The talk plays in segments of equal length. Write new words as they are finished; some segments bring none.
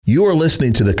You are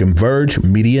listening to the Converge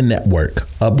Media Network,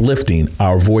 uplifting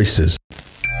our voices. It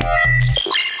just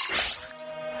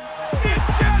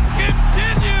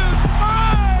continues.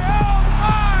 My, oh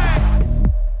my.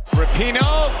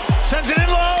 Rapinoe sends it in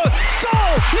low.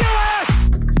 Goal, U.S.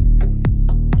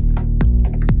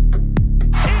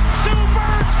 It's Sue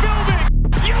Bird's building.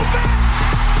 You bet.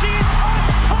 She's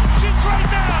unconscious right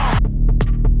now.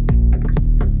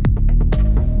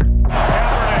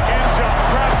 Kaepernick, end zone,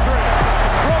 Crabtree.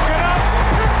 Broken up,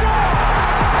 picked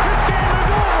off. This game is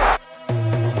over.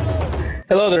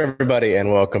 Hello there, everybody,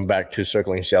 and welcome back to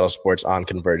Circling Seattle Sports on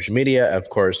Converge Media. Of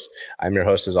course, I'm your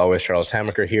host, as always, Charles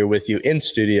Hamaker, here with you in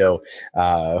studio.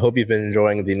 Hope you've been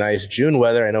enjoying the nice June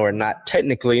weather. I know we're not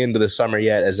technically into the summer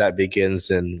yet, as that begins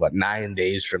in, 9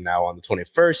 days from now on the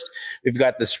 21st. We've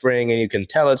got the spring, and you can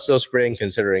tell it's still spring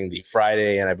considering the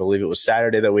Friday, and I believe it was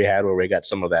Saturday that we had where we got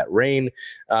some of that rain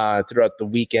throughout the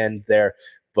weekend there.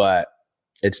 But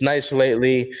it's nice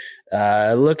lately.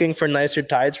 Looking for nicer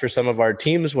tides for some of our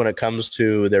teams when it comes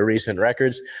to their recent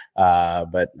records.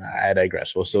 But I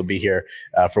digress. We'll still be here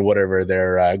for whatever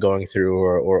they're going through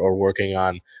or working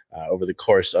on over the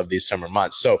course of these summer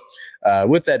months. So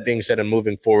with that being said, and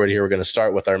moving forward here, we're going to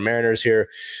start with our Mariners here,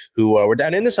 who were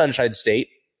down in the Sunshine State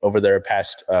over their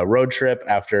past road trip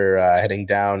after heading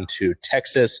down to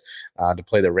Texas to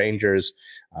play the Rangers.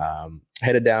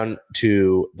 Headed down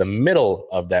to the middle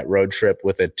of that road trip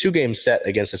with a 2-game set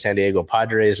against the San Diego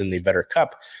Padres in the Vetter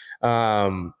Cup.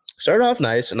 Started off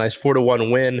nice, a nice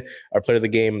 4-1 win. Our player of the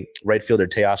game, right fielder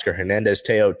Teoscar Hernandez.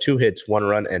 Teo, 2 hits, 1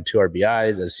 run, and 2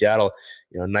 RBIs. As Seattle,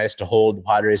 nice to hold. The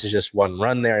Padres is just 1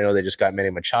 run there. I know they just got Manny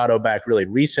Machado back really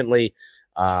recently.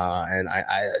 And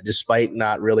I, despite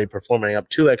not really performing up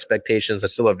to expectations,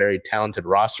 that's still a very talented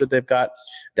roster they've got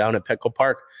down at Petco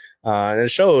Park. And it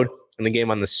showed in the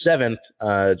game on the 7th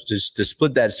to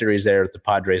split that series there with the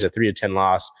Padres, a 3-10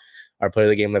 loss. Our player of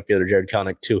the game, left fielder Jared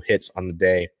Kelenic, 2 hits on the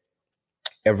day.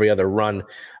 Every other run,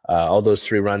 all those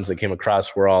 3 runs that came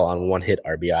across were all on 1-hit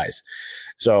RBIs.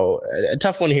 So a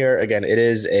tough one here. Again, it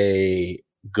is a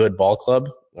good ball club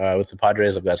with the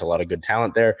Padres. I've got a lot of good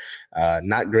talent there.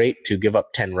 Not great to give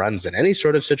up 10 runs in any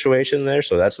sort of situation there,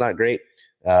 so that's not great.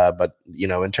 But,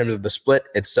 in terms of the split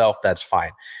itself, that's fine.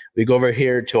 We go over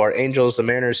here to our Angels. The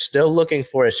Mariners still looking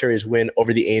for a series win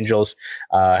over the Angels,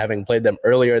 having played them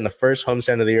earlier in the first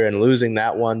homestand of the year and losing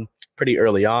that one pretty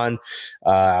early on.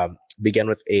 Began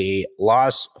with a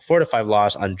loss, 4-5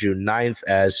 loss on June 9th,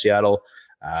 as Seattle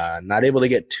not able to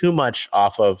get too much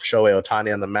off of Shohei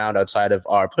Ohtani on the mound outside of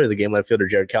our player of the game, left fielder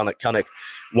Jared Kelenic. Kelenic,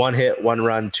 1 hit, 1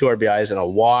 run, 2 RBIs, and a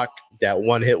walk. That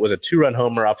 1 hit was a 2-run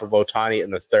homer off of Ohtani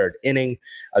in the 3rd inning.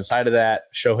 Outside of that,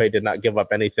 Shohei did not give up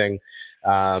anything.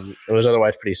 It was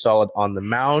otherwise pretty solid on the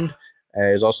mound.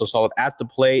 He was also solid at the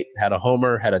plate, had a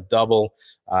homer, had a double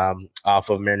off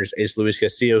of Mariners ace Luis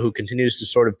Castillo, who continues to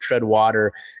sort of tread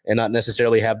water and not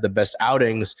necessarily have the best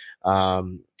outings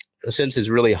since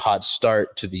his really hot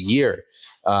start to the year.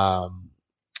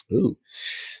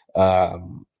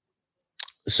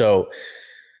 So,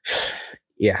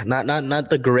 yeah, not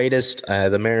the greatest.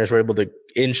 The Mariners were able to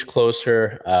inch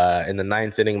closer in the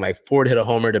 9th inning. Mike Ford hit a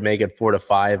homer to make it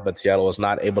 4-5, but Seattle was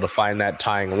not able to find that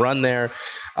tying run there.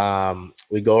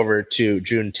 We go over to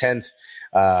June 10th.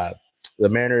 The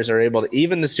Mariners are able to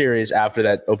even the series after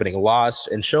that opening loss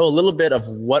and show a little bit of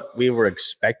what we were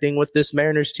expecting with this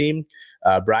Mariners team.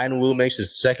 Brian Wu makes his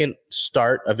 2nd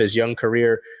start of his young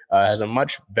career, has a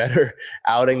much better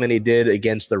outing than he did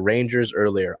against the Rangers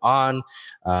earlier on.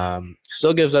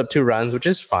 Still gives up 2 runs, which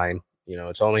is fine.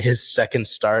 It's only his 2nd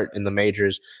start in the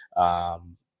majors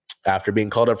after being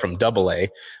called up from Double-A,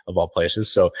 of all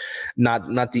places. So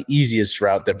not the easiest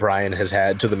route that Brian has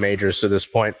had to the majors to this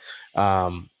point.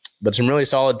 But some really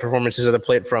solid performances at the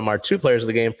plate from our 2 players of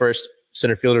the game. First,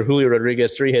 center fielder Julio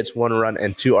Rodriguez, 3 hits, 1 run,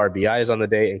 and 2 RBIs on the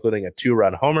day, including a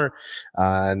 2-run homer.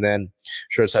 And then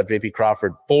shortstop JP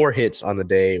Crawford, 4 hits on the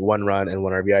day, 1 run, and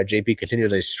 1 RBI. JP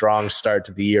continues a strong start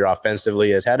to the year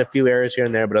offensively, has had a few errors here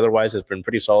and there, but otherwise has been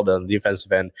pretty solid on the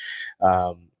defensive end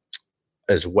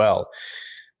as well.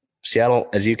 Seattle,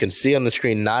 as you can see on the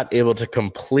screen, not able to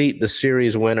complete the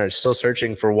series winner. Still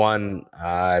searching for one.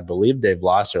 I believe they've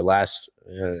lost their last.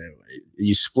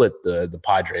 You split the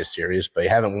Padres series, but you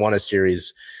haven't won a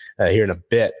series here in a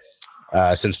bit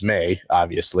since May,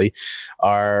 obviously.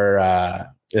 So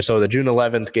the June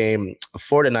 11th game,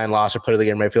 4-9 loss. Our player of the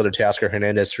game, right fielder Teoscar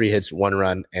Hernandez, 3 hits, 1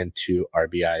 run, and 2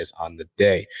 RBIs on the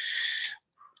day.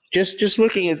 Just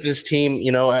looking at this team,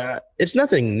 it's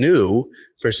nothing new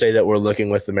per se that we're looking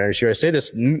with the Mariners here. I say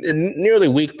this nearly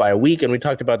week by week, and we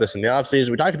talked about this in the offseason.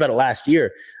 We talked about it last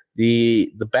year.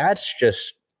 The bats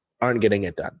just aren't getting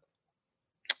it done.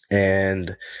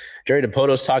 And Jerry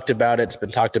DiPoto's talked about it. It's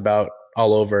been talked about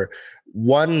all over.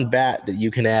 One bat that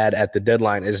you can add at the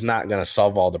deadline is not going to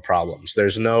solve all the problems.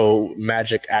 There's no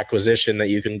magic acquisition that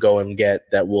you can go and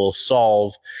get that will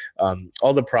solve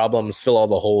all the problems, fill all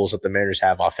the holes that the Mariners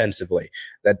have offensively.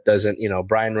 That doesn't,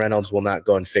 Brian Reynolds will not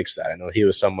go and fix that. I know he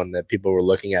was someone that people were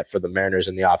looking at for the Mariners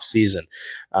in the offseason.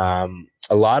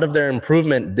 A lot of their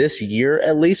improvement this year,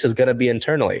 at least, is going to be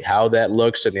internally. How that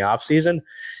looks in the offseason,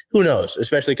 who knows,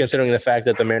 especially considering the fact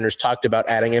that the Mariners talked about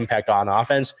adding impact on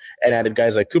offense and added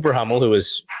guys like Cooper Hummel, who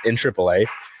was in AAA,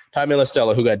 Tommy La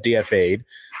Stella, who got DFA'd,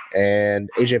 and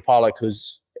AJ Pollock,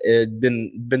 who's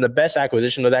been the best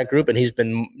acquisition of that group, and he's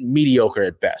been mediocre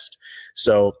at best.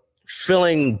 So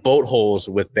filling boat holes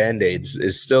with Band-Aids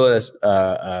is still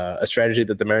a strategy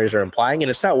that the Mariners are implying, and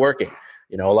it's not working.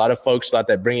 A lot of folks thought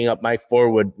that bringing up Mike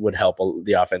Ford would help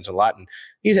the offense a lot. And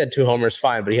he's had 2 homers,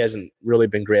 fine, but he hasn't really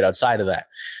been great outside of that,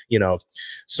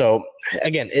 So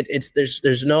again,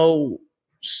 there's no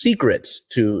secrets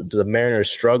to the Mariners'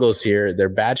 struggles here. Their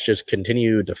bats just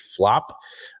continue to flop.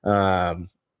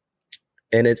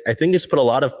 And I think it's put a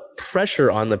lot of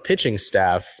pressure on the pitching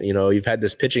staff. You've had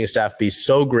this pitching staff be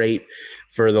so great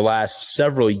for the last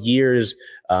several years,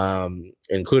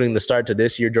 including the start to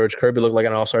this year. George Kirby looked like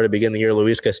an all-star to begin the year.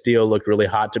 Luis Castillo looked really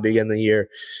hot to begin the year.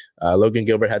 Logan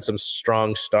Gilbert had some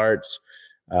strong starts.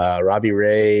 Robbie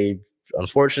Ray,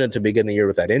 unfortunate to begin the year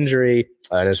with that injury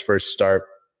in his first start.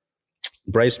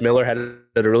 Bryce Miller had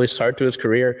a really start to his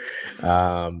career.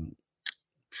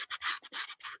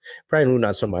 Brian Wu,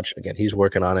 not so much. Again, he's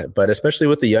working on it. But especially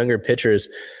with the younger pitchers,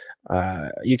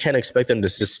 you can't expect them to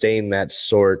sustain that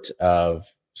sort of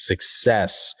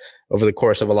success over the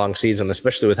course of a long season,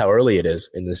 especially with how early it is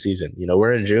in the season.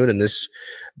 We're in June, and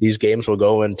these games will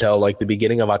go until like the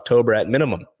beginning of October at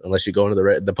minimum, unless you go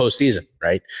into the postseason,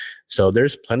 right? So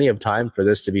there's plenty of time for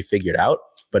this to be figured out.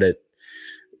 But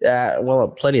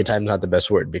plenty of time is not the best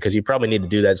word, because you probably need to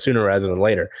do that sooner rather than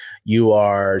later. You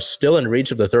are still in reach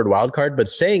of the third wild card, but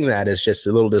saying that is just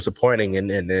a little disappointing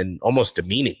and almost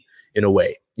demeaning in a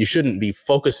way. You shouldn't be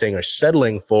focusing or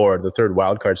settling for the third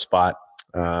wild card spot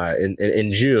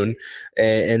in June.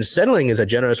 And settling is a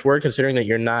generous word, considering that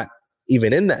you're not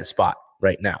even in that spot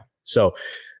right now. So,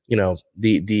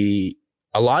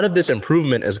 a lot of this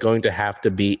improvement is going to have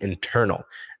to be internal.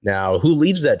 Now, who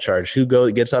leads that charge? Who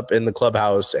gets up in the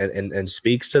clubhouse and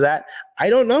speaks to that? I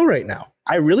don't know right now.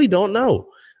 I really don't know.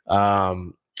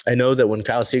 I know that when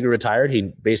Kyle Seager retired,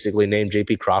 he basically named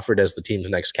JP Crawford as the team's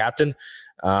next captain.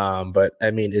 But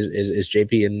I mean, is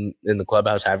JP in the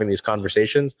clubhouse having these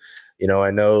conversations?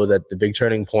 I know that the big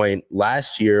turning point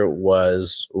last year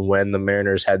was when the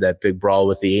Mariners had that big brawl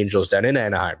with the Angels down in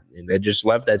Anaheim, and they just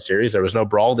left that series. There was no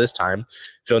brawl this time.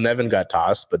 Phil Nevin got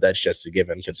tossed, but that's just a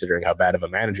given considering how bad of a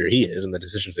manager he is and the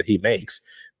decisions that he makes.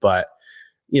 But,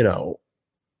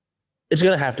 it's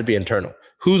going to have to be internal.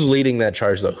 Who's leading that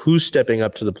charge, though? Who's stepping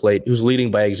up to the plate? Who's leading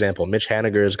by example? Mitch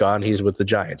Haniger is gone. He's with the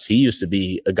Giants. He used to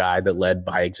be a guy that led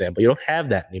by example. You don't have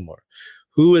that anymore.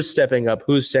 Who is stepping up?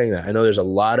 Who's saying that? I know there's a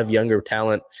lot of younger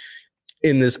talent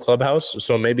in this clubhouse,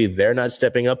 so maybe they're not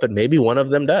stepping up, but maybe one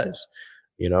of them does.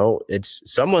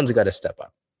 Someone's got to step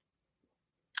up.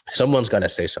 Someone's got to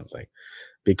say something,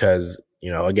 because,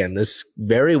 again, this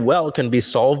very well can be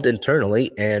solved internally,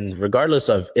 and regardless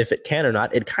of if it can or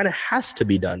not, it kind of has to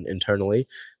be done internally,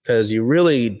 because you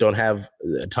really don't have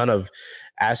a ton of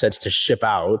assets to ship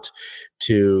out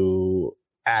to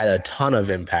add a ton of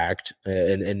impact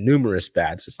and numerous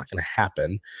bats. It's not going to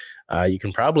happen. You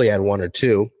can probably add 1 or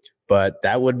 2, but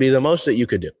that would be the most that you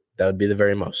could do. That would be the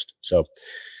very most. So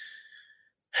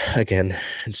again,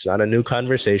 it's not a new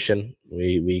conversation.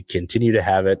 We continue to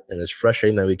have it, and it's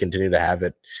frustrating that we continue to have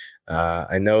it.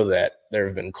 I know that there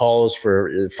have been calls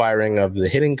for firing of the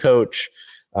hitting coach,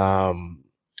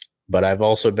 but I've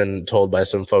also been told by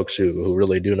some folks who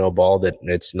really do know ball that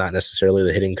it's not necessarily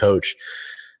the hitting coach.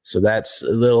 So that's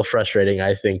a little frustrating.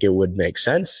 I think it would make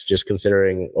sense, just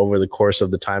considering over the course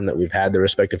of the time that we've had the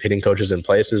respective hitting coaches in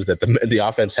places that the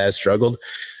offense has struggled.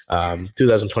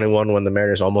 2021, when the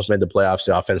Mariners almost made the playoffs,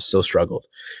 the offense still struggled.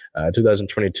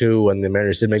 2022, when the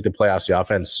Mariners did make the playoffs, the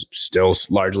offense still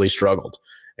largely struggled,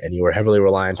 and you were heavily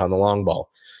reliant on the long ball.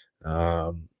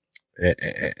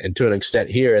 And to an extent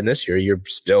here in this year, you're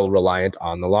still reliant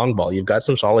on the long ball. You've got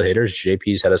some solid hitters.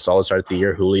 JP's had a solid start to the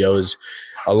year. Julio's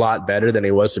a lot better than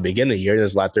he was to begin the year. In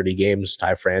his last 30 games,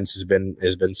 Ty France has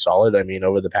been solid. I mean,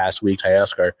 over the past week,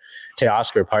 Teoscar,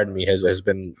 has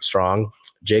been strong.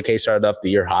 JK started off the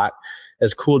year hot,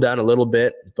 has cooled down a little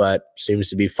bit, but seems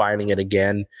to be finding it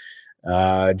again.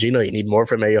 Gino, you need more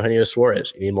from Eugenio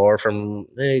Suarez. You need more from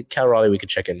Cal Raleigh. We could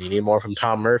check in. You need more from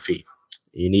Tom Murphy.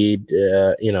 You need,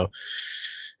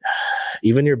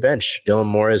 even your bench. Dylan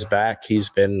Moore is back. He's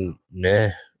been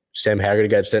meh. Sam Haggerty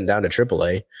got sent down to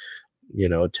AAA.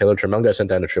 Taylor Tremont got sent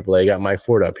down to AAA. Got Mike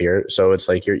Ford up here. So it's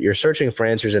like you're searching for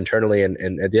answers internally, and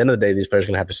at the end of the day, these players are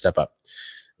going to have to step up.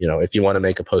 If you want to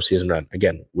make a postseason run.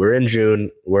 Again, we're in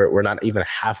June. We're not even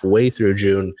halfway through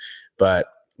June, but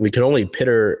we can only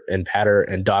pitter and patter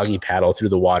and doggy paddle through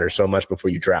the water so much before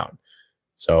you drown.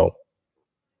 So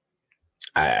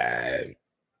I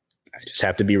just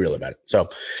have to be real about it. So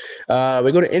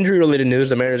we go to injury-related news.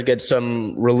 The Mariners get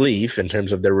some relief in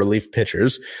terms of their relief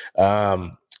pitchers.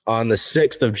 On the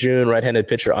 6th of June, right-handed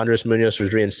pitcher Andres Munoz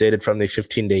was reinstated from the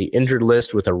 15-day injured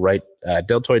list with a right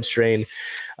deltoid strain.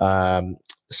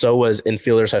 So was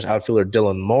infielder/outfielder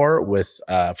Dylan Moore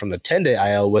from the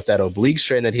 10-day IL with that oblique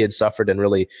strain that he had suffered and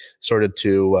really started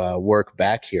to work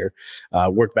back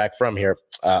from here.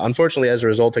 Unfortunately, as a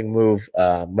resulting move,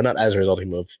 but not as a resulting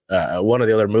move, one of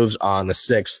the other moves on the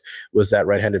 6th was that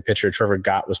right-handed pitcher Trevor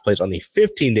Gott was placed on the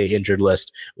 15-day injured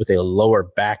list with a lower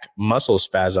back muscle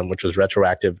spasm, which was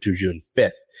retroactive to June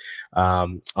 5th.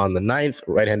 On the 9th,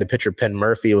 right-handed pitcher Penn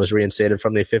Murphy was reinstated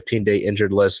from the 15-day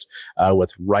injured list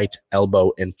with right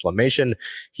elbow inflammation.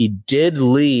 He did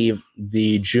leave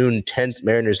the June 10th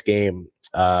Mariners game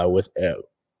with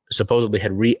supposedly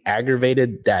had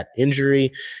re-aggravated that injury.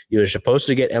 He was supposed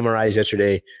to get MRIs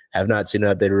yesterday. Have not seen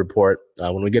an updated report.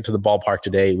 When we get to the ballpark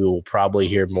today, we will probably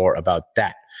hear more about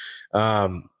that.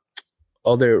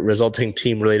 Other resulting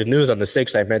team-related news on the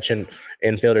 6th, I mentioned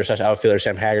infielder/outfielder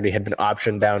Sam Haggerty had been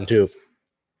optioned down to,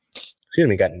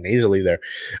 got nasally there,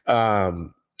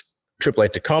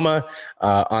 AAA Tacoma.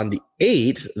 On the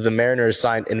 8th, the Mariners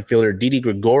signed infielder Didi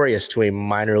Gregorius to a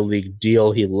minor league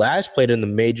deal. He last played in the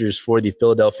majors for the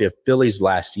Philadelphia Phillies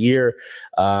last year.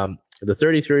 The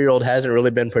 33-year-old hasn't really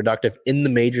been productive in the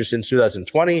majors since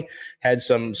 2020. Had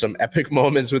some epic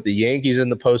moments with the Yankees in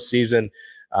the postseason.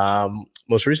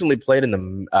 Most recently played in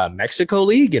the Mexico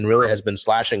League and really has been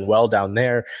slashing well down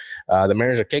there. The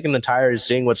Mariners are kicking the tires,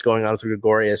 seeing what's going on with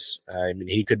Gregorius.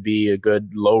 He could be a good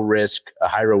low-risk,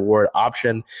 high-reward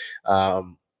option.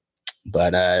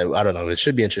 But I don't know. It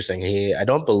should be interesting. I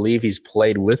don't believe he's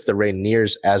played with the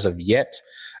Rainiers as of yet.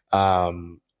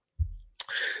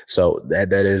 So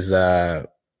that is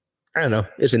I don't know.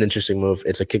 It's an interesting move.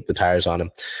 It's a kick the tires on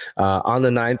him. On the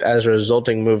 9th, as a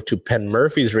resulting move to Penn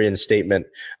Murphy's reinstatement,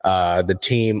 the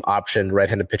team optioned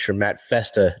right-handed pitcher Matt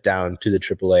Festa down to the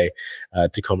AAA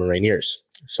Tacoma Rainiers.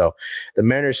 So the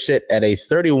Mariners sit at a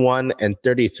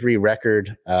 31-33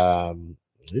 record.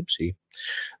 Oopsie.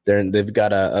 They've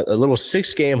got a little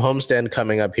 6-game homestand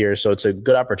coming up here, so it's a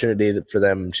good opportunity for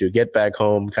them to get back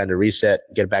home, kind of reset,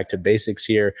 get back to basics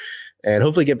here, and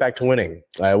hopefully get back to winning.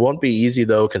 It won't be easy,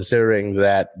 though, considering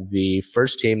that the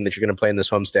first team that you're going to play in this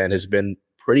homestand has been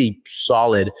pretty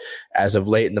solid as of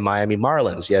late in the Miami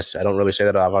Marlins. Yes, I don't really say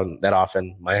that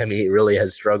often. Miami really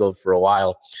has struggled for a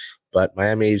while, but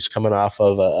Miami's coming off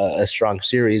of a strong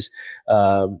series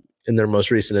in their most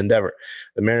recent endeavor.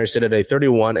 The Mariners sit at a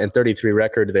 31-33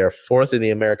 record. They are 4th in the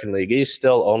American League East,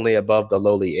 still only above the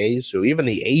lowly A's. So even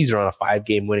the A's are on a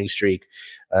 5-game winning streak.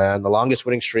 And the longest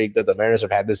winning streak that the Mariners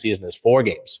have had this season is 4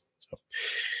 games. So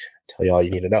tell you all you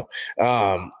need to know.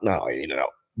 Not all you need to know,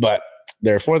 but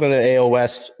they're 4th in the AL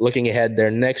West. Looking ahead,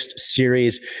 their next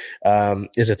series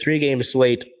is a 3-game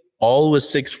slate. All with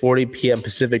 6:40 p.m.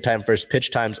 Pacific time first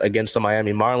pitch times against the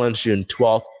Miami Marlins, June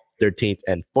 12th. 13th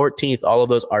and 14th. All of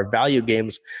those are value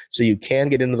games, so you can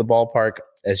get into the ballpark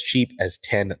as cheap as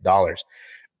 $10.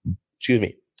 Excuse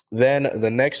me. Then the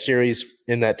next series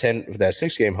in that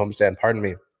 6-game homestand,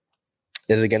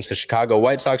 is against the Chicago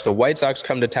White Sox. The White Sox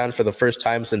come to town for the first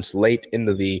time since late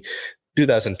into the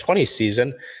 2020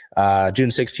 season. June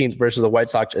 16th versus the White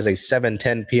Sox is a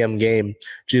 7:10 p.m. game.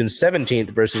 June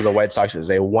 17th versus the White Sox is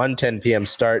a 1:10 p.m.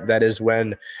 start. That is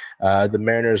when the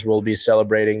Mariners will be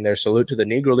celebrating their Salute to the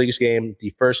Negro Leagues game.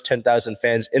 The first 10,000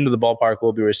 fans into the ballpark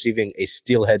will be receiving a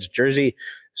Steelheads jersey.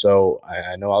 So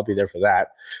I know I'll be there for that.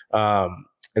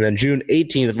 And then June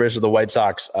 18th versus the White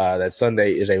Sox, that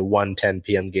Sunday is a 1:10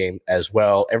 p.m. game as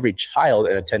well. Every child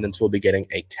in attendance will be getting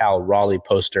a Cal Raleigh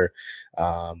poster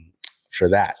for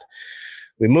that.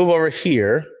 We move over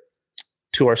here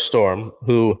to our Storm,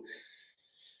 who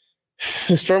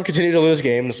the Storm continue to lose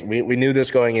games. We knew this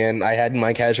going in. I had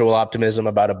my casual optimism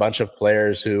about a bunch of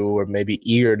players who were maybe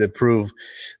eager to prove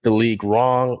the league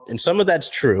wrong. And some of that's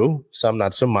true, some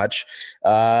not so much.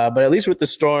 But at least with the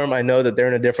Storm, I know that they're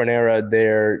in a different era.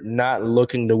 They're not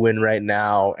looking to win right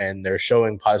now, and they're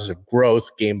showing positive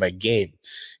growth game by game.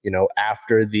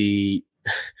 After the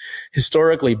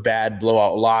historically bad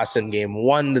blowout loss in game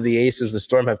one to the Aces. The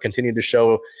Storm have continued to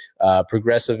show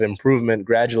progressive improvement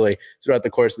gradually throughout the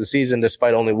course of the season,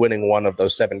 despite only winning one of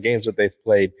those 7 games that they've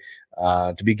played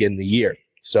to begin the year.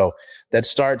 So that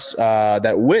starts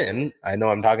that win. I know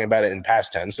I'm talking about it in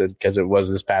past tense because it was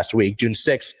this past week, June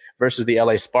 6th versus the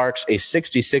LA Sparks, a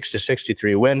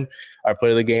 66-63 win. Our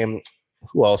player of the game,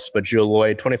 who else but Jewel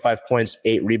Lloyd, 25 points,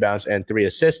 8 rebounds, and 3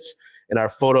 assists. In our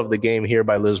photo of the game here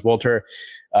by Liz Walter,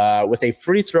 with a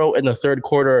free throw in the third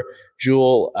quarter,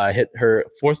 Jewel hit her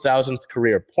 4,000th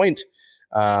career point,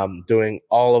 doing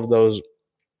all of those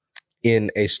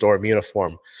in a Storm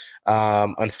uniform.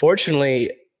 Unfortunately,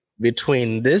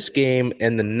 between this game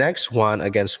and the next one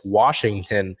against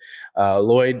Washington,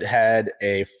 Lloyd had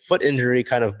a foot injury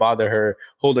kind of bother her,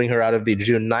 holding her out of the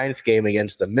June 9th game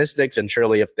against the Mystics. And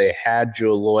surely if they had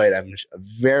Jewel Lloyd, I'm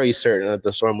very certain that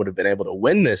the Storm would have been able to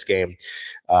win this game,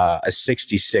 a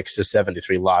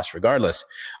 66-73 loss regardless.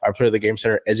 Our player of the game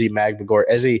center, Ezi Magbagor.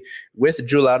 Ezi, with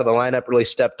Jewel out of the lineup, really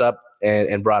stepped up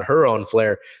and brought her own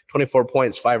flair. 24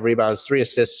 points, 5 rebounds, 3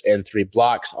 assists, and 3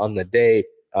 blocks on the day.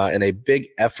 In a big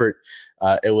effort.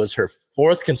 It was her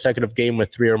 4th consecutive game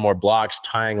with 3 or more blocks,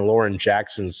 tying Lauren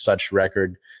Jackson's such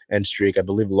record and streak. I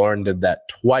believe Lauren did that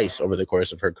twice over the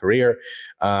course of her career.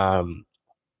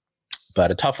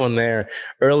 But a tough one there.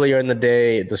 Earlier in the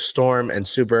day, the Storm and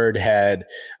Sue Bird had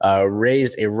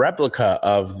raised a replica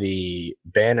of the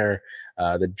banner,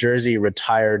 the jersey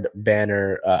retired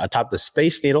banner atop the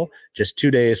Space Needle just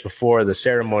 2 days before the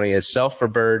ceremony itself for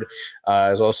Bird.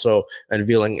 Is also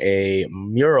unveiling a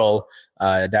mural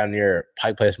down near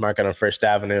Pike Place Market on First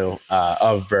Avenue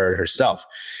of Bird herself.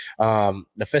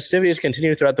 The festivities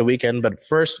continue throughout the weekend, but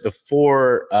first,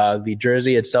 before the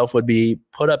jersey itself would be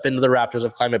put up into the rafters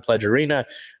of Climate Pledge Arena,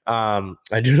 on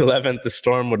June 11th, the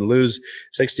Storm would lose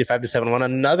 65-71.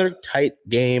 Another tight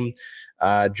game.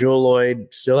 Jewel Lloyd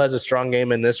still has a strong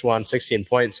game in this one, 16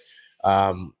 points.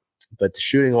 But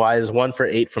shooting wise, 1 for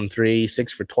 8 from 3,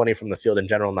 6 for 20 from the field in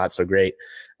general, not so great.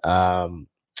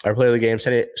 Our player of the game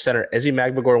center, Ezi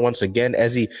Magbagor, once again.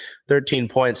 Ezi, 13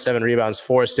 points, 7 rebounds,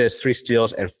 4 assists, 3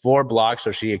 steals, and 4 blocks.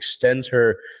 So she extends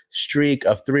her streak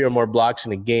of 3 or more blocks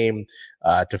in a game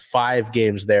to 5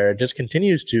 games there. It just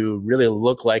continues to really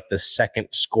look like the second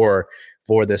scorer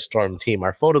for this Storm team.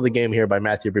 Our photo of the game here by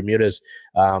Matthew Bermudez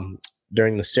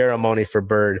during the ceremony for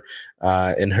Bird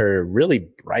in her really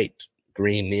bright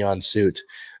green neon suit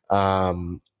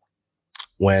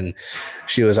when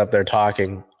she was up there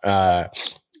talking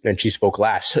and she spoke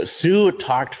last. So Sue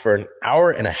talked for an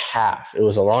hour and a half. It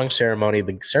was a long ceremony.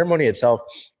 The ceremony itself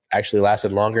actually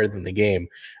lasted longer than the game.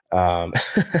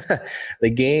 The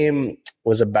game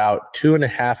was about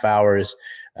 2.5 hours,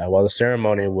 while the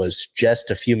ceremony was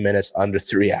just a few minutes under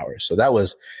 3 hours. So that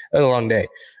was a long day.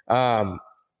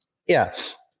 Yeah,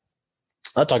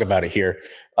 I'll talk about it here.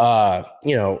 The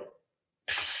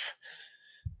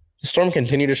Storm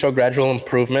continue to show gradual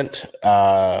improvement.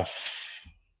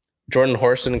 Jordan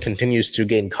Horson continues to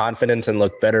gain confidence and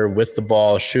look better with the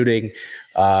ball, shooting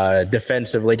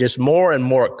defensively, just more and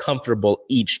more comfortable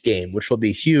each game, which will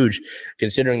be huge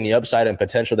considering the upside and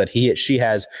potential that she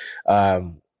has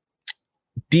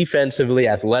defensively,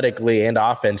 athletically, and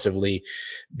offensively,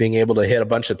 being able to hit a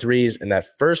bunch of threes in that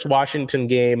first Washington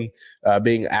game,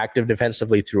 being active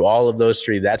defensively through all of those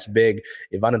 3. That's big.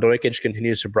 Ivana Dojkic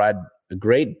continues to provide a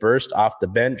great burst off the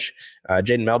bench.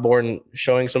 Jaden Melbourne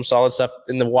showing some solid stuff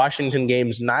in the Washington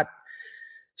games, not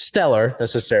stellar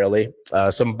necessarily.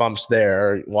 Some bumps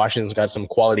there. Washington's got some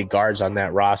quality guards on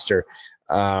that roster.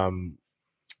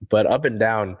 But up and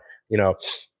down,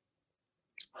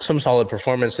 some solid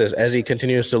performances as he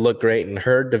continues to look great, and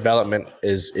her development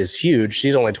is huge.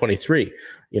 She's only 23.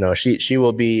 She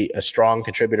will be a strong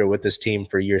contributor with this team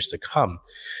for years to come.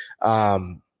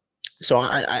 So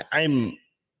I'm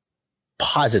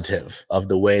positive of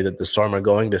the way that the Storm are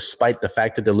going, despite the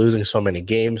fact that they're losing so many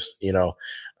games,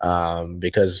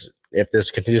 because if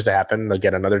this continues to happen, they'll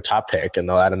get another top pick and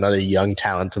they'll add another young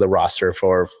talent to the roster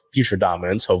for future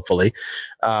dominance, hopefully.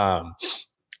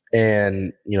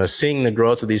 And, seeing the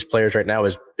growth of these players right now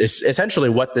is essentially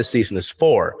what this season is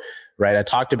for, right? I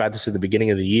talked about this at the beginning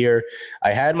of the year.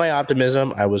 I had my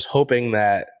optimism. I was hoping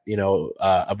that,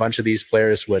 a bunch of these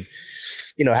players would,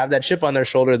 have that chip on their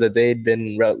shoulder that they'd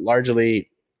been largely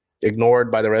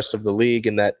ignored by the rest of the league,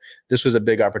 and that this was a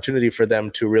big opportunity for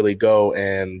them to really go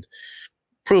and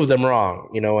prove them wrong,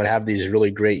 and have these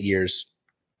really great years.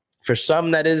 For some,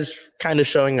 that is kind of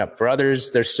showing up. For others,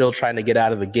 they're still trying to get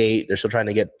out of the gate. They're still trying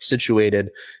to get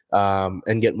situated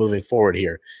and get moving forward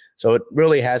here. So it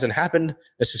really hasn't happened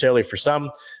necessarily for some.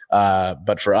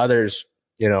 But for others,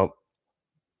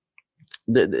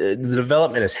 the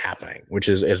development is happening, which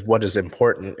is what is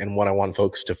important and what I want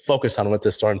folks to focus on with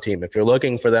the Storm team. If you're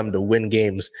looking for them to win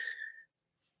games,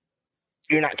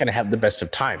 you're not going to have the best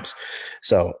of times.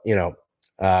 So,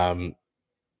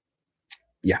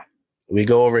 we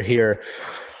go over here,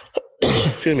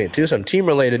 excuse me, to some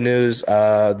team-related news.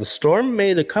 The Storm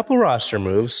made a couple roster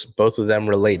moves, both of them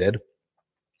related.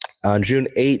 On June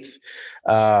 8th,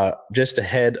 just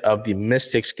ahead of the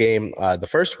Mystics game, the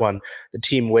first one, the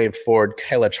team waved forward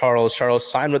Kayla Charles. Charles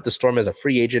signed with the Storm as a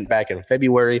free agent back in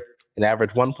February and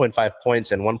averaged 1.5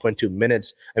 points and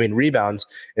 1.2 rebounds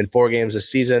in 4 games this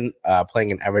season,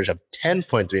 playing an average of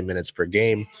 10.3 minutes per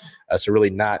game. So really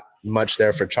not much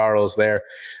there for Charles there.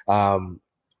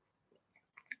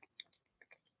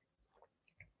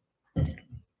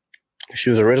 She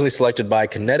was originally selected by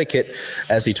Connecticut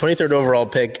as the 23rd overall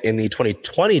pick in the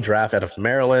 2020 draft out of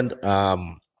Maryland.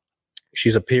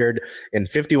 She's appeared in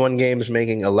 51 games,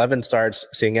 making 11 starts,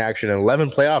 seeing action in 11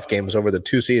 playoff games over the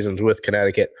 2 seasons with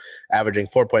Connecticut, averaging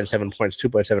 4.7 points,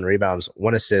 2.7 rebounds,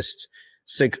 1 assist,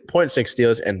 6.6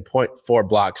 steals, and 0.4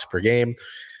 blocks per game.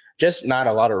 Just not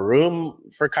a lot of room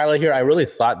for Kyla here. I really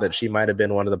thought that she might have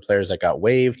been one of the players that got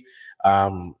waived.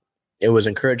 It was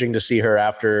encouraging to see her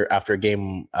after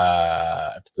game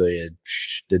the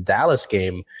Dallas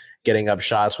game, getting up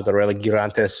shots with Aurelia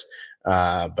Girantes,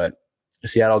 but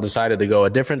Seattle decided to go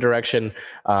a different direction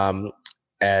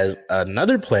as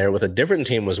another player with a different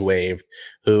team was waived,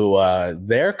 who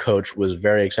their coach was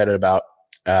very excited about.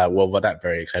 Not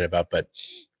very excited about, but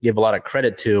give a lot of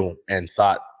credit to and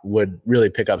thought would really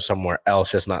pick up somewhere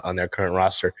else, just not on their current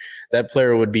roster. That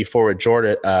player would be forward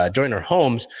Joyner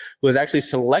Holmes, who was actually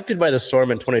selected by the Storm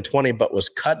in 2020, but was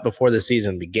cut before the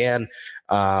season began.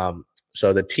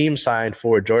 So the team signed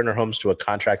forward Joyner Holmes to a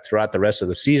contract throughout the rest of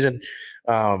the season.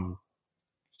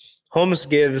 Holmes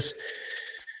gives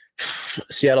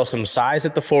Seattle some size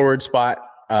at the forward spot,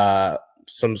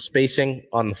 some spacing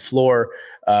on the floor,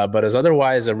 but is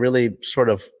otherwise a really sort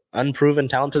of unproven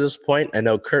talent to this point. I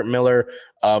know Kurt Miller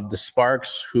of the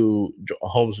Sparks, who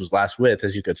Holmes was last with,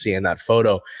 as you could see in that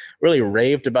photo, really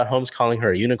raved about Holmes, calling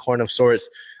her a unicorn of sorts,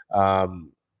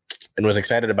 and was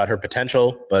excited about her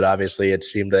potential. But obviously it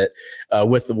seemed that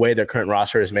with the way their current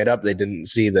roster is made up, they didn't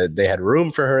see that they had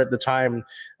room for her at the time.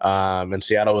 And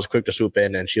Seattle was quick to swoop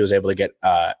in, and she was able to get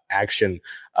action,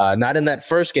 not in that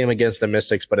first game against the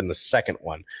Mystics, but in the second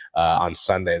one on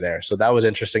Sunday there. So that was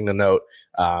interesting to note.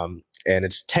 And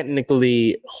it's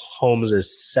technically Holmes'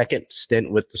 second stint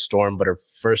with the Storm, but her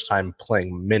first time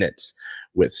playing minutes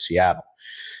with Seattle.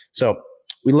 So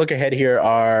we look ahead here.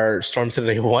 Our Storm sit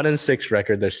at a 1-6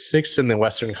 record. They're 6th in the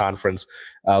Western Conference.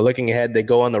 Looking ahead, they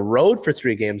go on the road for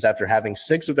 3 games after having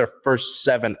 6 of their first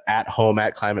 7 at home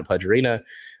at Climate Pledge Arena.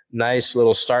 Nice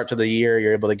little start to the year.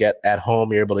 You're able to get at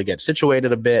home. You're able to get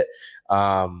situated a bit.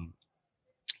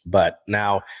 But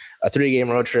now a 3-game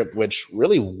road trip, which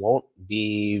really won't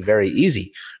be very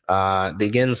easy,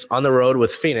 begins on the road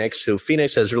with Phoenix, who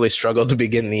Phoenix has really struggled to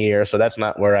begin the year. So that's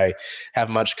not where I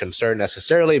have much concern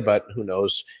necessarily, but who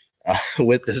knows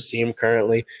with this team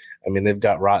currently. I mean, they've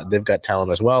got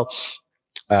talent as well.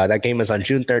 That game is on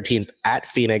June 13th at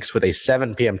Phoenix with a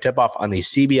 7 p.m. tip-off on the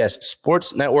CBS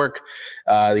Sports Network.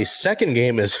 The second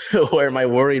game is where my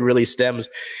worry really stems.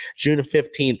 June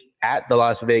 15th at the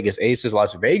Las Vegas Aces.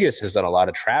 Las Vegas has done a lot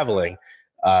of traveling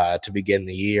to begin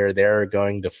the year. They're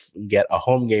going to get a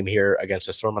home game here against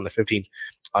the Storm on the 15th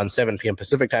on 7 p.m.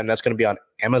 Pacific time. That's going to be on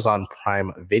Amazon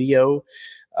Prime Video,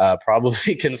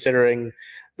 probably considering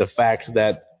the fact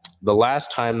that the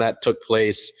last time that took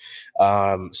place,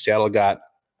 Seattle got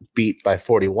beat by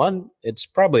 41. It's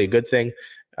probably a good thing.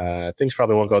 Things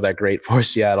probably won't go that great for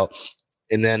Seattle.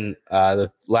 And then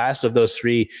the last of those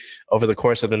 3 over the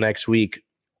course of the next week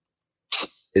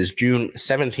is June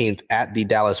 17th at the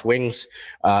Dallas Wings,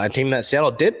 a team that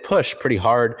Seattle did push pretty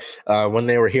hard when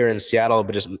they were here in Seattle,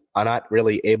 but just are not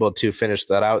really able to finish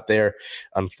that out there,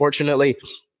 unfortunately.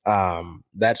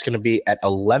 That's going to be at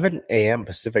 11 a.m.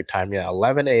 Pacific time. Yeah,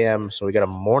 11 a.m. So we got a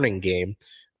morning game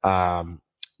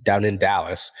down in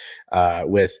Dallas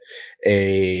with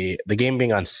the game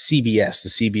being on CBS, the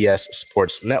CBS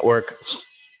Sports Network.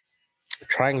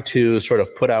 Trying to sort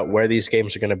of put out where these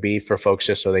games are going to be for folks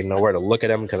just so they know where to look at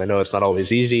them, because I know it's not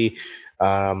always easy.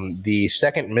 The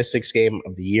second Mystics game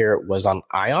of the year was on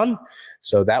Ion,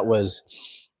 so that was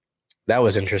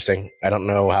interesting. I don't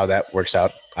know how that works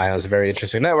out. Ion's a very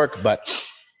interesting network, but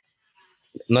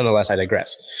nonetheless, I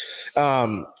digress.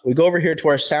 We go over here to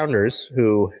our Sounders,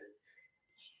 who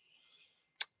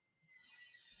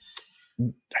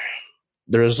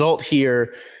the result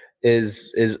here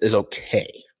is okay.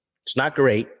 It's not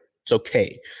great. It's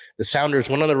okay. The Sounders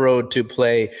went on the road to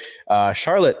play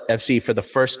Charlotte FC for the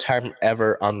first time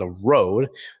ever on the road.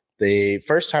 The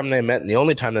first time they met and the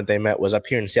only time that they met was up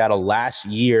here in Seattle last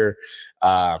year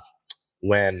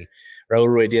when Raul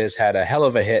Ruidiaz had a hell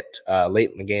of a hit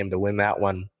late in the game to win that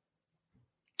one.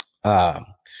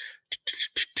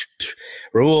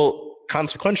 Raul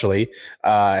consequentially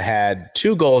had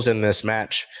 2 goals in this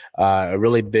match. A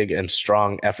really big and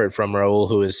strong effort from Raul,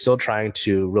 who is still trying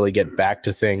to really get back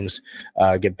to things,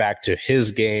 get back to his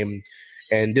game,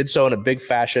 and did so in a big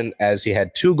fashion as he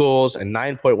had 2 goals and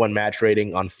 9.1 match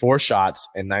rating on 4 shots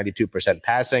and 92%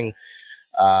 passing.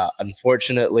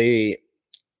 Unfortunately,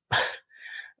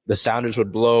 the Sounders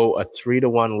would blow a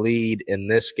 3-1 lead in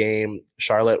this game.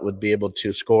 Charlotte would be able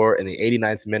to score in the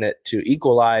 89th minute to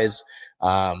equalize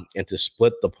and to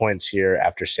split the points here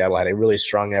after Seattle had a really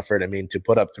strong effort. I mean, to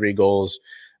put up 3 goals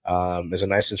is a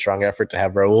nice and strong effort. To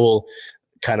have Raul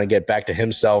kind of get back to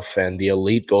himself and the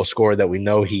elite goal scorer that we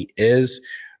know he is,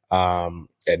 and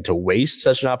to waste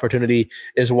such an opportunity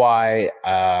is why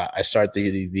I start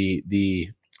the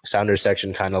Sounders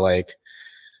section kind of like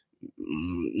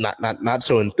not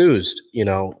so enthused, you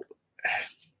know.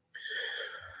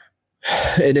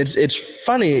 And it's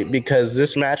funny because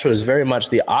this match was very much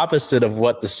the opposite of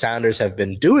what the Sounders have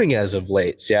been doing as of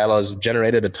late. Seattle has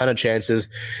generated a ton of chances,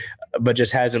 but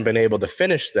just hasn't been able to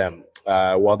finish them,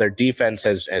 while their defense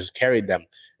has carried them.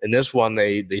 In this one,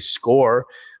 they score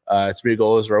 3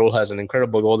 goals. Raul has an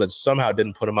incredible goal that somehow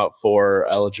didn't put him up for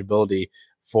eligibility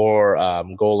for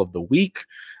goal of the week.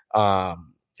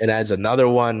 It adds another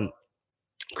one.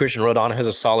 Christian Rodon has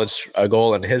a solid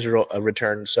goal in his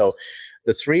return. So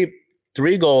the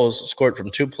three goals scored from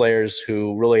 2 players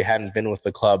who really hadn't been with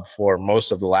the club for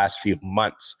most of the last few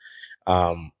months.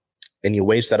 And you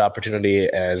waste that opportunity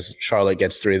as Charlotte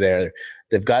gets 3 there.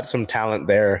 They've got some talent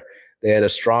there. They had a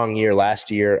strong year last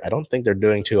year. I don't think they're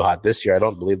doing too hot this year. I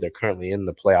don't believe they're currently in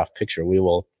the playoff picture. We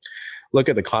will look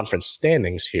at the conference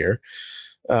standings here.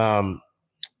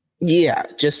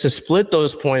 Just to split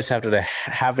those points after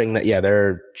having that,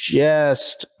 they're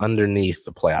just underneath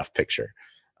the playoff picture.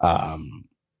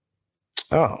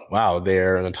 Oh, wow.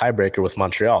 They're in a tiebreaker with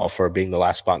Montreal for being the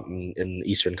last spot in the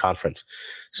Eastern Conference.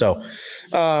 So,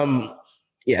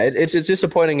 it's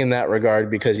disappointing in that regard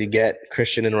because you get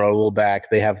Christian and Raul back.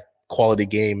 They have quality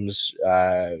games.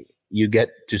 You get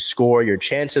to score your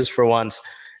chances for once,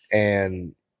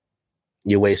 and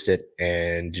you waste it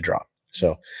and you draw.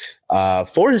 So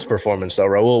for his performance, though,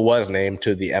 Raul was named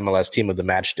to the MLS Team of the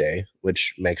Match Day,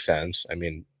 which makes sense. I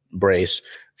mean, brace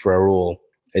for Raul.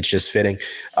 It's just fitting.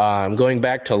 Going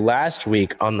back to last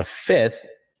week on the 5th,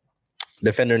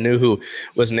 defender Nuhu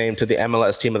was named to the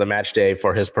MLS Team of the Match Day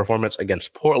for his performance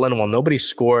against Portland. While nobody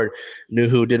scored,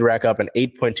 Nuhu did rack up an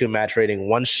 8.2 match rating,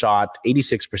 1 shot,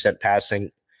 86%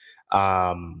 passing,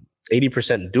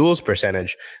 80% duels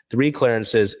percentage, 3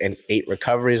 clearances, and 8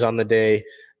 recoveries on the day.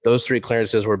 Those 3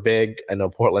 clearances were big. I know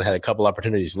Portland had a couple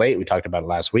opportunities late. We talked about it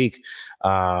last week.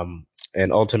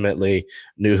 And ultimately,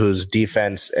 Nuhu's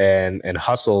defense and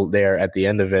hustle there at the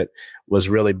end of it was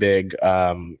really big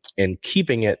in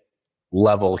keeping it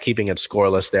level, keeping it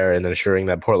scoreless there, and ensuring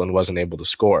that Portland wasn't able to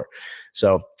score.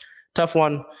 So, tough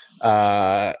one.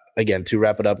 Again, to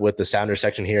wrap it up with the Sounders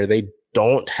section here, they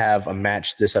don't have a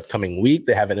match this upcoming week.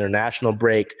 They have an international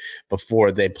break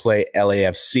before they play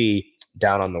LAFC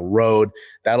down on the road.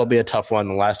 That'll be a tough one.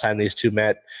 The last time these 2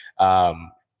 met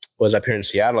was up here in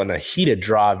Seattle in a heated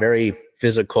draw, very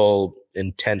physical,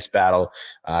 intense battle.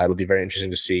 It'll be very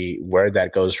interesting to see where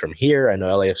that goes from here. I know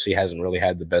LAFC hasn't really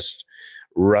had the best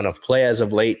run of play as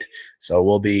of late, so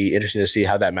we'll be interesting to see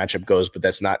how that matchup goes, but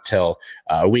that's not till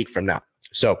a week from now.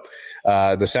 So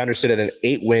the Sounders sit at an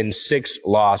 8-win,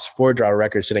 6-loss, 4-draw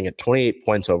record, sitting at 28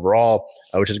 points overall,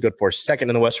 which is good for second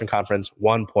in the Western Conference,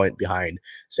 1 point behind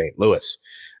St. Louis.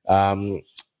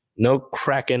 No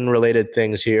Kraken-related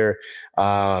things here.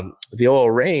 The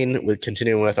OL Reign, with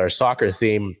continuing with our soccer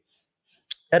theme,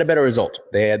 had a better result.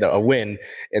 They had a win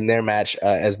in their match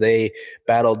as they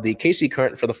battled the KC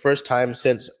Current for the first time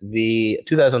since the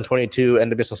 2022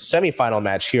 NWSL semifinal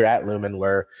match here at Lumen,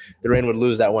 where the Reign would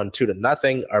lose that one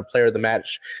 2-0. Our player of the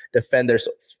match, defender,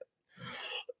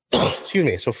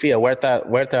 Sofia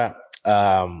Huerta, a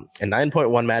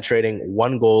 9.1 match rating,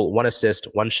 1 goal, 1 assist,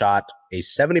 1 shot, a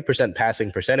 70%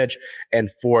 passing percentage, and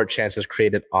 4 chances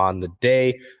created on the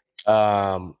day.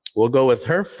 We'll go with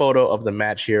her photo of the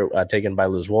match here, taken by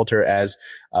Liz Walter, as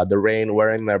the Reign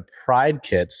wearing their Pride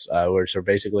kits, which are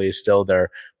basically still their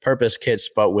purpose kits,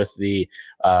 but with the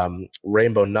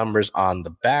rainbow numbers on the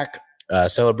back.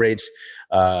 Celebrates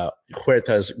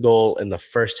Huerta's goal in the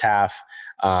first half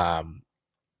on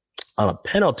on a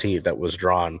penalty that was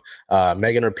drawn.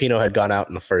 Megan Rapinoe had gone out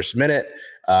in the first minute.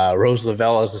 Rose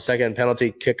Lavelle is the second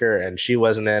penalty kicker, and she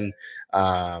wasn't in.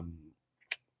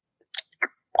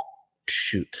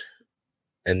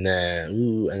 And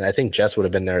then, and I think Jess would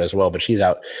have been there as well, but she's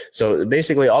out. So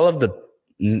basically, all of the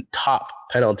top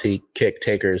penalty kick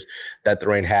takers that the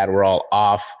Reign had were all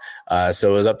off.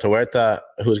 So it was up to Huerta,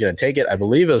 who was going to take it. I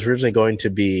believe it was originally going to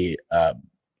be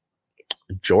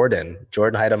Jordan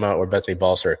Heidema or Bethany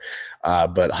Balser.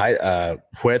 But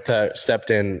Huerta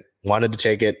stepped in, wanted to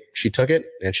take it. She took it,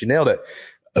 and she nailed it.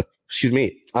 Excuse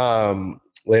me.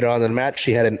 Later on in the match,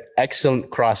 she had an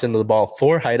excellent cross into the ball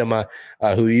for Heidema,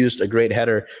 who used a great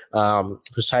header,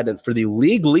 who's tied in for the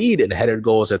league lead in headed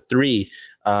goals at 3,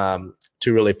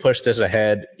 to really push this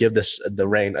ahead, give the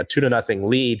Reign a 2-0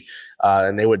 lead.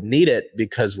 And they would need it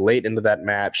because late into that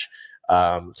match,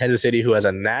 Kansas City, who has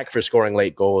a knack for scoring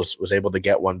late goals, was able to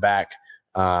get one back,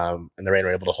 and the Reign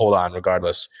were able to hold on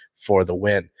regardless for the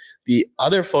win. The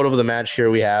other photo of the match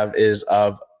here we have is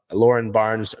of Lauren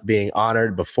Barnes being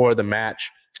honored before the match.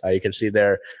 You can see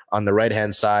there on the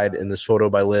right-hand side in this photo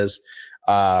by Liz,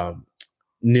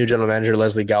 new general manager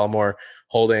Leslie Gallimore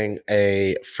holding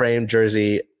a framed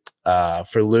jersey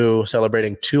for Lou,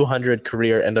 celebrating 200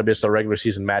 career NWSL regular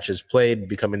season matches played,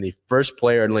 becoming the first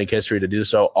player in league history to do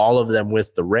so, all of them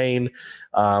with the Reign.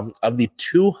 Of the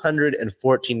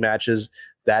 214 matches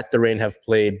that the Reign have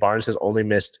played, Barnes has only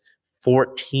missed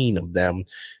 14 of them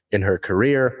in her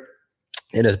career,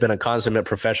 and has been a consummate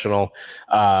professional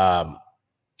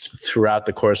throughout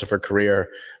the course of her career.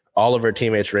 All of her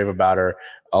teammates rave about her.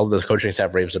 All of the coaching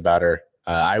staff raves about her.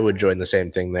 I would join the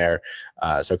same thing there.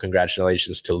 So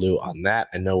congratulations to Lou on that.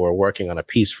 I know we're working on a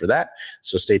piece for that,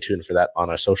 so stay tuned for that on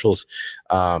our socials.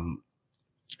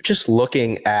 Just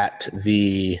looking at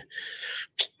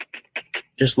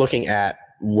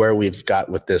where we've got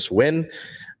with this win.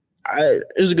 It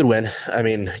was a good win. I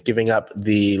mean, giving up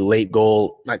the late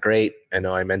goal, not great. I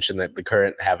know I mentioned that the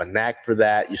Current have a knack for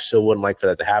that. You still wouldn't like for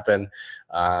that to happen.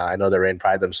 I know the Reign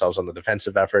pride themselves on the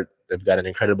defensive effort. They've got an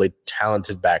incredibly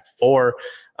talented back four.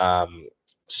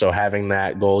 So having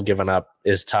that goal given up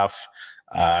is tough.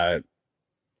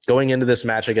 Going into this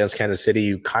match against Kansas City,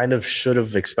 you kind of should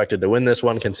have expected to win this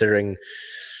one, considering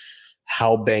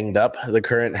how banged up the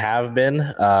Current have been.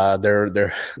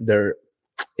 Their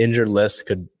injured list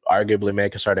could arguably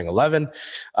make a starting 11.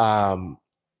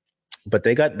 But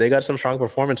they got some strong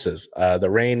performances. The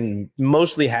Reign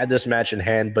mostly had this match in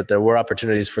hand, but there were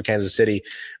opportunities for Kansas City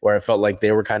where it felt like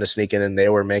they were kind of sneaking and they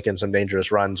were making some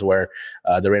dangerous runs where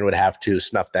the Reign would have to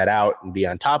snuff that out and be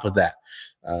on top of that.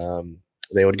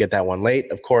 They would get that one late,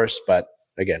 of course, but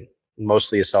again,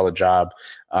 mostly a solid job.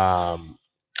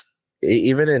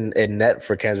 Even in net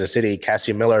for Kansas City,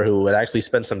 Cassie Miller, who had actually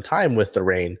spent some time with the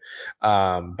Reign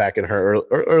back in her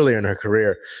earlier in her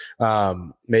career,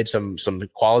 made some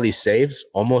quality saves,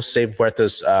 almost saved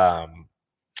Huerta's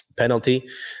penalty,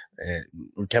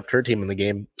 and kept her team in the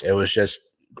game. It was just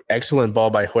excellent ball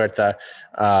by Huerta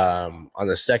on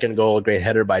the second goal, a great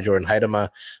header by Jordan Heidema,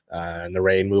 and the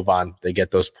Reign move on. They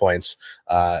get those points,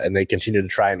 and they continue to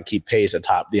try and keep pace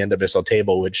atop the NWSL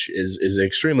table, which is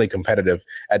extremely competitive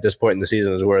at this point in the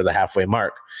season as we're the halfway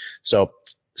mark. So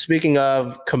speaking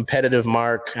of competitive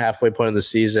mark, halfway point of the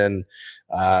season,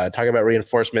 talking about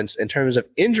reinforcements, in terms of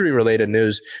injury-related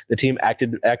news, the team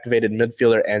activated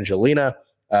midfielder Angelina.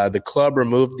 The club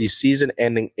removed the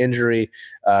season-ending injury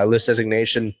list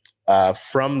designation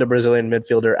from the Brazilian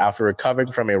midfielder after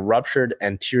recovering from a ruptured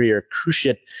anterior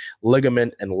cruciate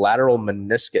ligament and lateral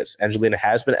meniscus. Angelina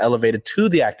has been elevated to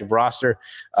the active roster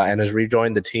and has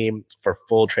rejoined the team for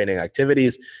full training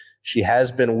activities. She has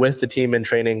been with the team in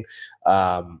training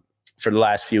for the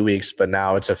last few weeks, but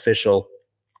now it's official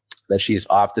that she's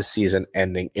off the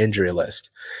season-ending injury list.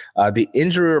 The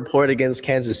injury report against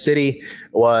Kansas City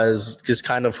was just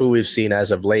kind of who we've seen as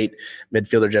of late.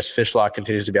 Midfielder Jess Fishlock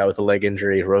continues to be out with a leg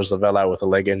injury, Rose Lavelle out with a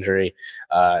leg injury,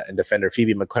 and defender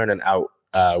Phoebe McClernand out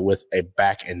with a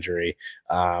back injury.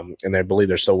 And I believe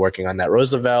they're still working on that.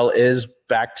 Rose Lavelle is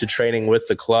back to training with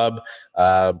the club.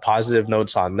 Positive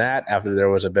notes on that after there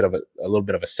was a little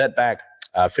bit of a setback.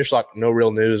 Fishlock, no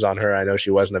real news on her. I know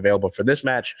she wasn't available for this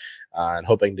match, and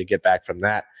hoping to get back from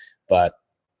that. But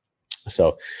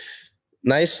so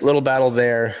nice little battle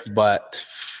there, but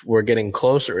we're getting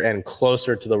closer and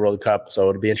closer to the World Cup. So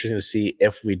it'll be interesting to see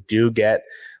if we do get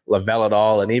Lavelle at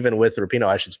all. And even with Rapinoe,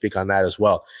 I should speak on that as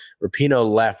well. Rapinoe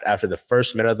left after the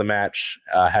first minute of the match,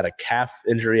 had a calf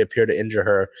injury appear to injure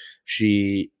her.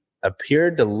 She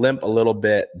appeared to limp a little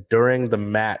bit during the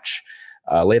match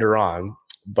later on.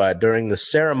 But during the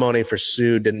ceremony for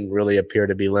Sue, didn't really appear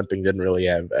to be limping, didn't really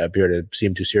appear to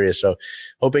seem too serious. So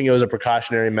hoping it was a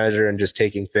precautionary measure and just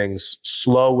taking things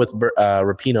slow with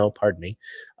Rapinoe, pardon me.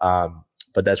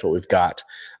 But that's what we've got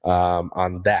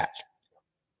on that.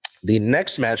 The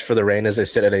next match for the Reign is they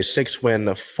sit at a 6-win,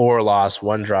 4-loss,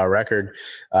 1-draw record,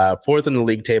 fourth in the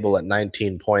league table at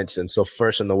 19 points, and still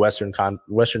first in the Western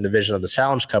Division of the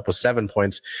Challenge Cup with 7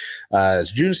 points.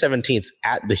 It's June 17th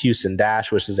at the Houston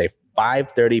Dash, which is a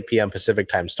 5:30 p.m. Pacific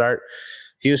time start.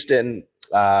 Houston,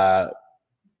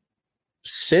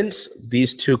 since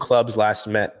these two clubs last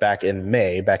met back in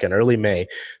early May,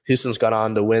 Houston's gone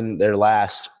on to win their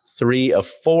last 3 of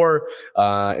 4,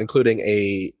 including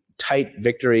a tight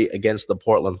victory against the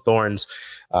Portland Thorns.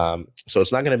 So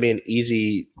it's not going to be an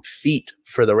easy feat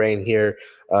for the Reign here.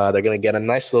 They're going to get a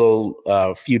nice little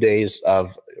few days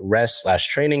of rest /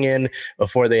 training in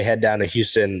before they head down to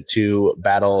Houston to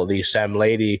battle the Sam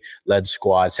Lady-led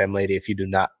squad. Sam Lady, if you do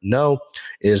not know,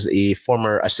 is the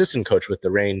former assistant coach with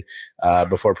the Reign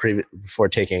before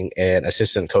taking an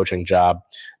assistant coaching job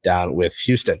down with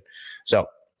Houston. So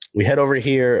we head over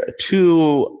here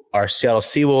to our Seattle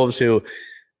Seawolves, who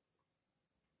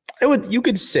you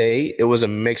could say it was a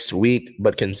mixed week,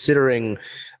 but considering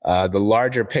the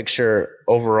larger picture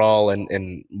overall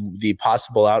and the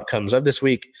possible outcomes of this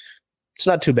week, it's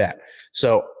not too bad.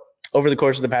 So over the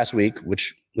course of the past week,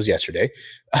 which was yesterday,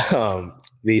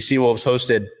 the Seawolves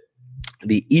hosted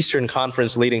the Eastern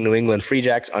Conference leading New England Free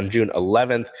Jacks on June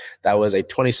 11th. That was a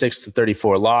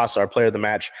 26-34 loss. Our player of the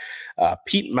match,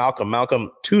 Pete Malcolm. Malcolm,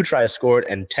 2 tries scored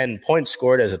and 10 points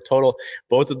scored as a total.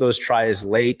 Both of those tries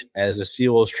late as the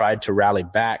Seawolves tried to rally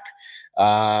back.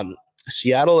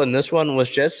 Seattle in this one was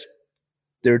just,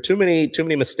 there were too many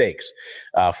mistakes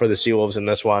for the Seawolves in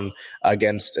this one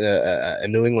against a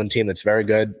New England team that's very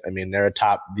good. I mean, they're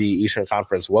atop the Eastern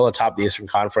Conference, well atop the Eastern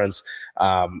Conference,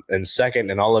 and second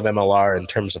in all of MLR in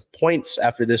terms of points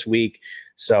after this week.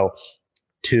 So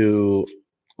to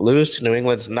lose to New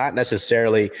England is not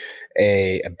necessarily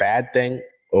a bad thing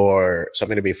or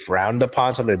something to be frowned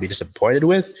upon, something to be disappointed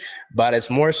with, but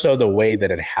it's more so the way that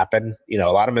it happened. You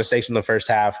know, a lot of mistakes in the first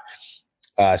half.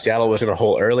 Seattle was in a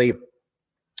hole early.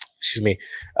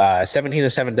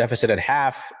 17-7 deficit at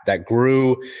half that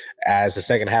grew as the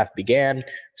second half began.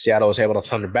 Seattle was able to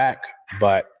thunder back,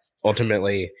 but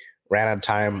ultimately ran out of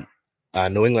time.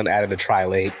 New England added a try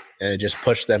late, and it just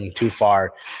pushed them too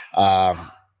far out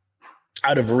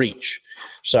of reach.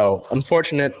 So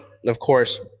unfortunate, of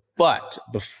course, but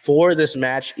before this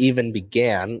match even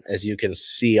began, as you can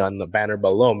see on the banner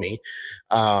below me,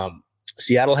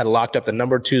 Seattle had locked up the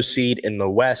number 2 seed in the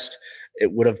West.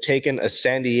 It would have taken a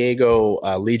San Diego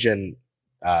Legion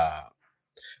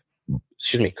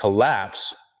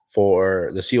collapse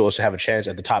for the Seawolves to have a chance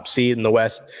at the top seed in the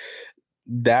West.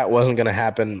 That wasn't going to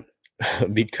happen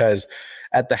because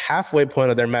at the halfway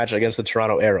point of their match against the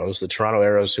Toronto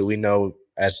Arrows, who we know,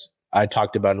 as I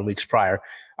talked about in weeks prior,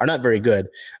 are not very good.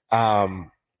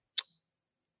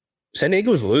 San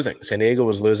Diego was losing.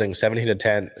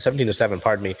 17-7,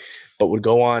 pardon me, but would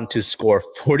go on to score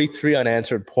 43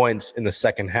 unanswered points in the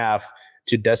second half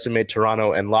to decimate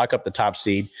Toronto and lock up the top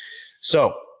seed.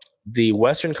 So the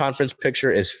Western Conference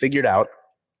picture is figured out.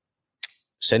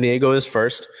 San Diego is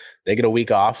first. They get a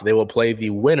week off. They will play the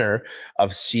winner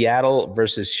of Seattle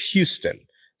versus Houston.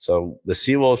 So the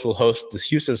Seawolves will host the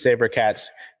Houston SaberCats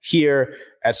here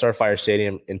at Starfire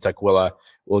Stadium in Tukwila.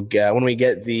 When we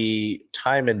get the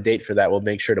time and date for that, we'll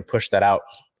make sure to push that out.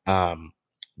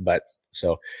 But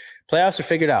so playoffs are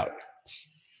figured out.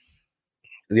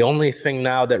 The only thing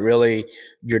now that really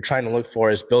you're trying to look for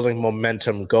is building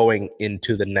momentum going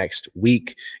into the next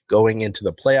week, going into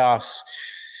the playoffs.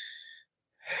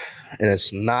 And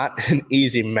it's not an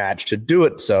easy match to do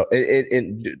it. So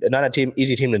not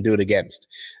easy team to do it against.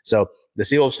 So the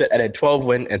Seawolves sit at a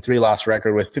 12-win and 3-loss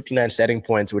record with 59 setting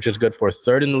points, which is good for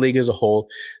third in the league as a whole,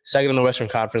 second in the Western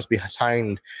Conference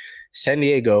behind San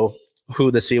Diego,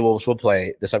 who the Seawolves will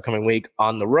play this upcoming week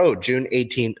on the road, June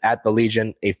 18th at the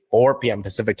Legion, a 4 p.m.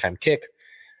 Pacific time kick.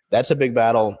 That's a big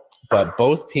battle, but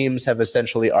both teams have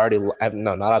essentially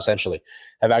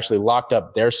have actually locked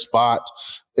up their spot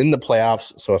in the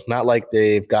playoffs. So it's not like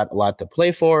they've got a lot to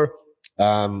play for.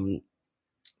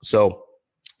 So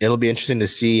it'll be interesting to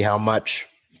see how much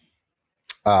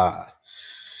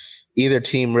either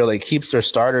team really keeps their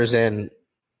starters in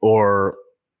or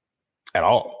at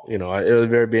all. You know, it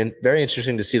would be very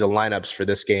interesting to see the lineups for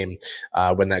this game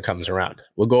when that comes around.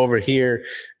 We'll go over here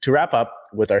to wrap up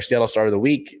with our Seattle Star of the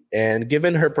Week. And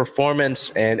given her performance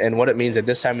and what it means at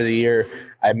this time of the year,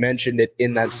 I mentioned it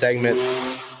in that segment.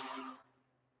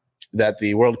 that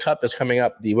the World Cup is coming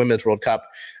up, the Women's World Cup.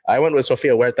 I went with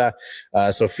Sofia Huerta.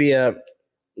 Sofia,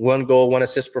 1 goal, 1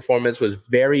 assist performance, was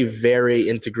very, very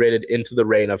integrated into the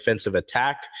Reign offensive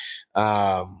attack.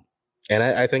 And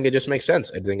I think it just makes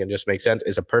sense.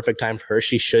 It's a perfect time for her.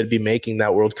 She should be making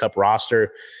that World Cup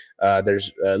roster.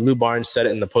 There's Lou Barnes said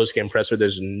it in the post-game presser.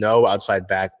 There's no outside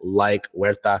back like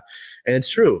Huerta. And it's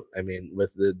true. I mean,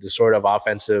 with the sort of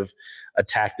offensive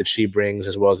attack that she brings,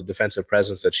 as well as the defensive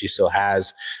presence that she still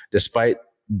has, despite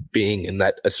being in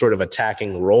that sort of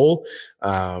attacking role,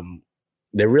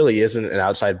 there really isn't an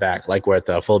outside back like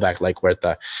Huerta, a fullback like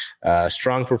Huerta.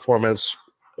 Strong performance,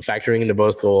 factoring into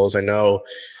both goals. I know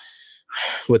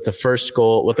with the first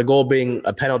goal, with the goal being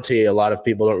a penalty, a lot of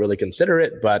people don't really consider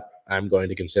it, but I'm going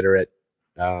to consider it,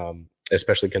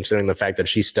 especially considering the fact that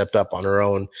she stepped up on her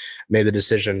own, made the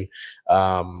decision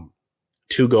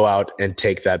to go out and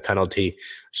take that penalty.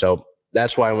 So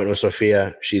that's why I went with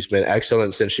Sofia. She's been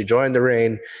excellent since she joined the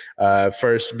Reign,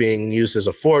 first being used as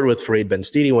a forward with Farid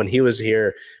Benstiti when he was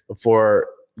here, before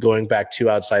going back to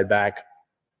outside back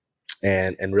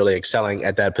and really excelling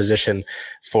at that position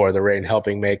for the Reign,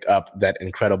 helping make up that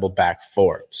incredible back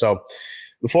four. So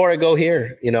before I go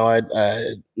here,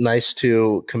 nice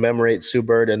to commemorate Sue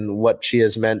Bird and what she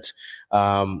has meant.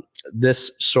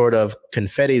 This sort of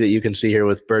confetti that you can see here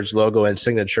with Bird's logo and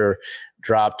signature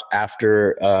dropped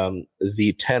after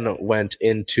the 10 went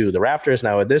into the rafters.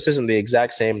 Now, this isn't the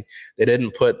exact same. They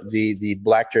didn't put the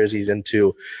black jerseys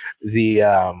into the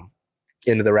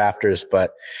rafters,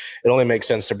 but it only makes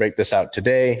sense to break this out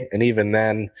today. And even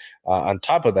then, on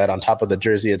top of the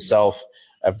jersey itself,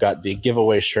 I've got the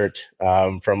giveaway shirt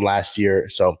from last year.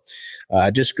 So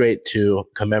just great to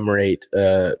commemorate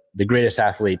the greatest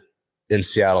athlete in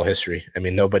Seattle history. I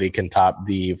mean, nobody can top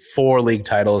the 4 league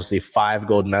titles, the 5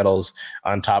 gold medals,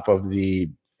 on top of the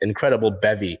incredible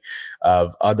bevy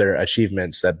of other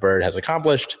achievements that Bird has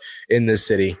accomplished in this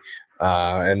city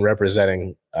and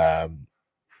representing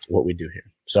what we do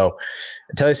here. So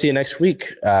until I see you next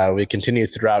week, we continue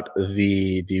throughout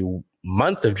the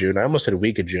month of June. I almost said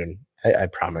week of June. I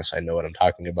promise I know what I'm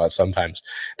talking about sometimes.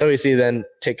 Until we see you then,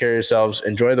 take care of yourselves.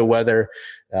 Enjoy the weather.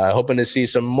 Hoping to see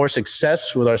some more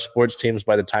success with our sports teams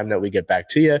by the time that we get back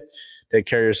to you. Take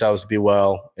care of yourselves, be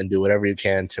well, and do whatever you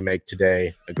can to make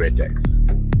today a great day.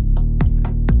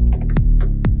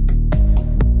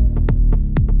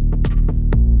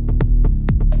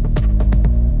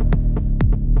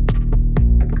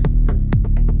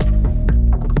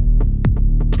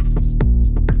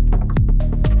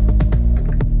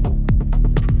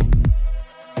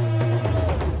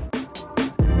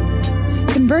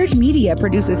 Converge Media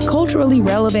produces culturally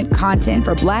relevant content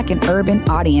for Black and urban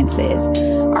audiences.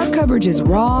 Our coverage is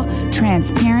raw,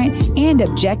 transparent, and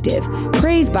objective,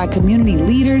 praised by community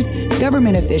leaders,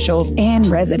 government officials, and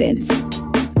residents.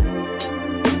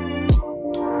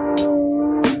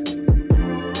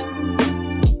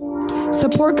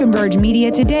 Support Converge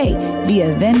Media today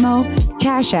via Venmo,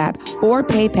 Cash App, or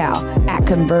PayPal at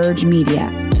Converge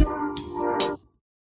Media.